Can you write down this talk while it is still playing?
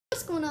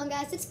on,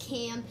 guys? It's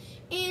Cam,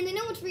 and I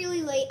know it's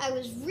really late. I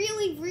was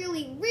really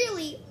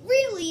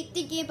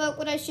thinking about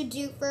what I should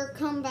do for a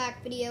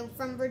comeback video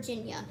from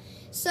Virginia.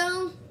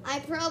 So, I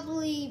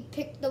probably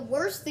picked the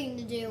worst thing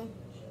to do.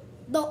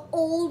 The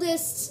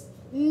oldest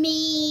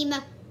meme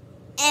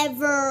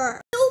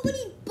ever.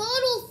 Nobody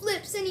bottle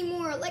flips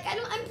anymore. Like,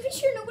 I'm pretty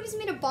sure nobody's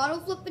made a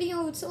bottle flip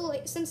video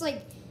since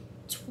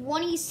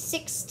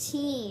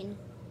 2016.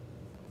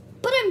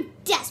 But I'm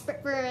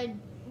desperate for a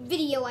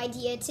video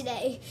idea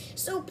today,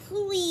 so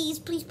please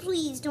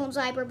don't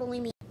cyberbully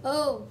me.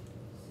 Oh,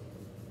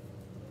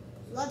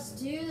 let's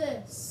do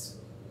this.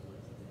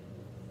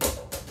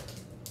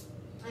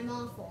 I'm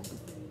awful.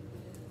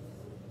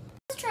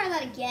 Let's try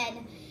that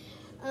again.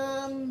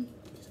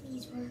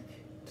 Please work.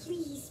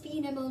 Please be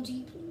an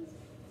emoji, please.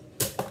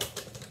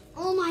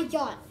 Oh my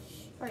god.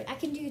 Alright, I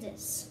can do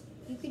this.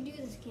 You can do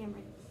this,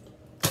 Cameron.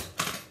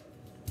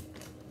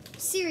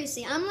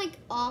 Seriously, I'm like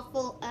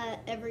awful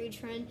at every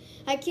trend.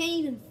 I can't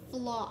even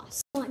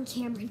floss. Come on,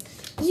 Cameron.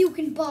 You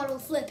can bottle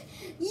flip.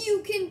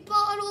 You can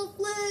bottle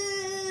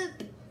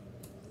flip.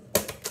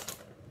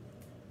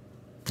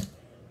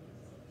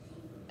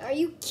 Are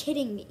you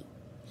kidding me?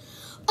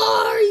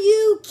 Are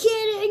you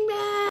kidding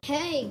me?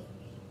 Hey,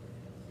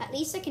 at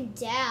least I can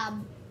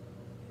dab.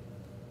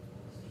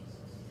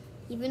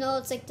 Even though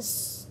it's like the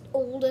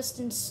oldest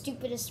and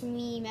stupidest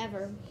meme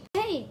ever.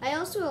 Hey, I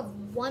also have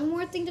one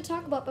more thing to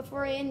talk about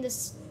before I end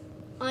this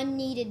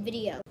unneeded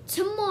video.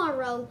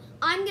 Tomorrow,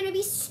 I'm gonna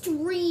be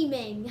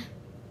streaming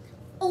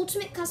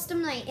Ultimate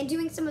Custom Night and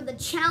doing some of the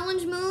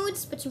challenge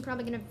modes, which I'm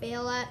probably gonna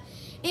fail at,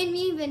 and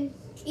even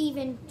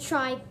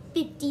try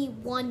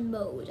 51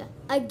 mode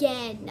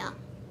again.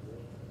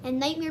 And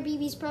Nightmare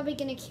BB's probably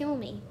gonna kill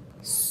me.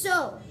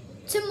 So,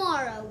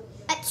 tomorrow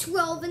at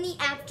 12 in the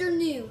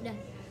afternoon,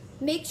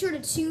 make sure to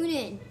tune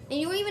in. And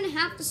you don't even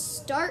have to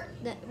start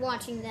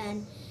watching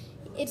then.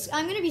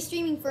 I'm going to be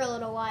streaming for a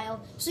little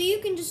while, so you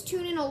can just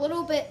tune in a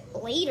little bit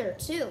later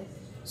too.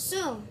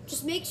 So,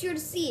 just make sure to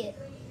see it.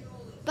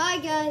 Bye,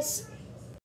 guys.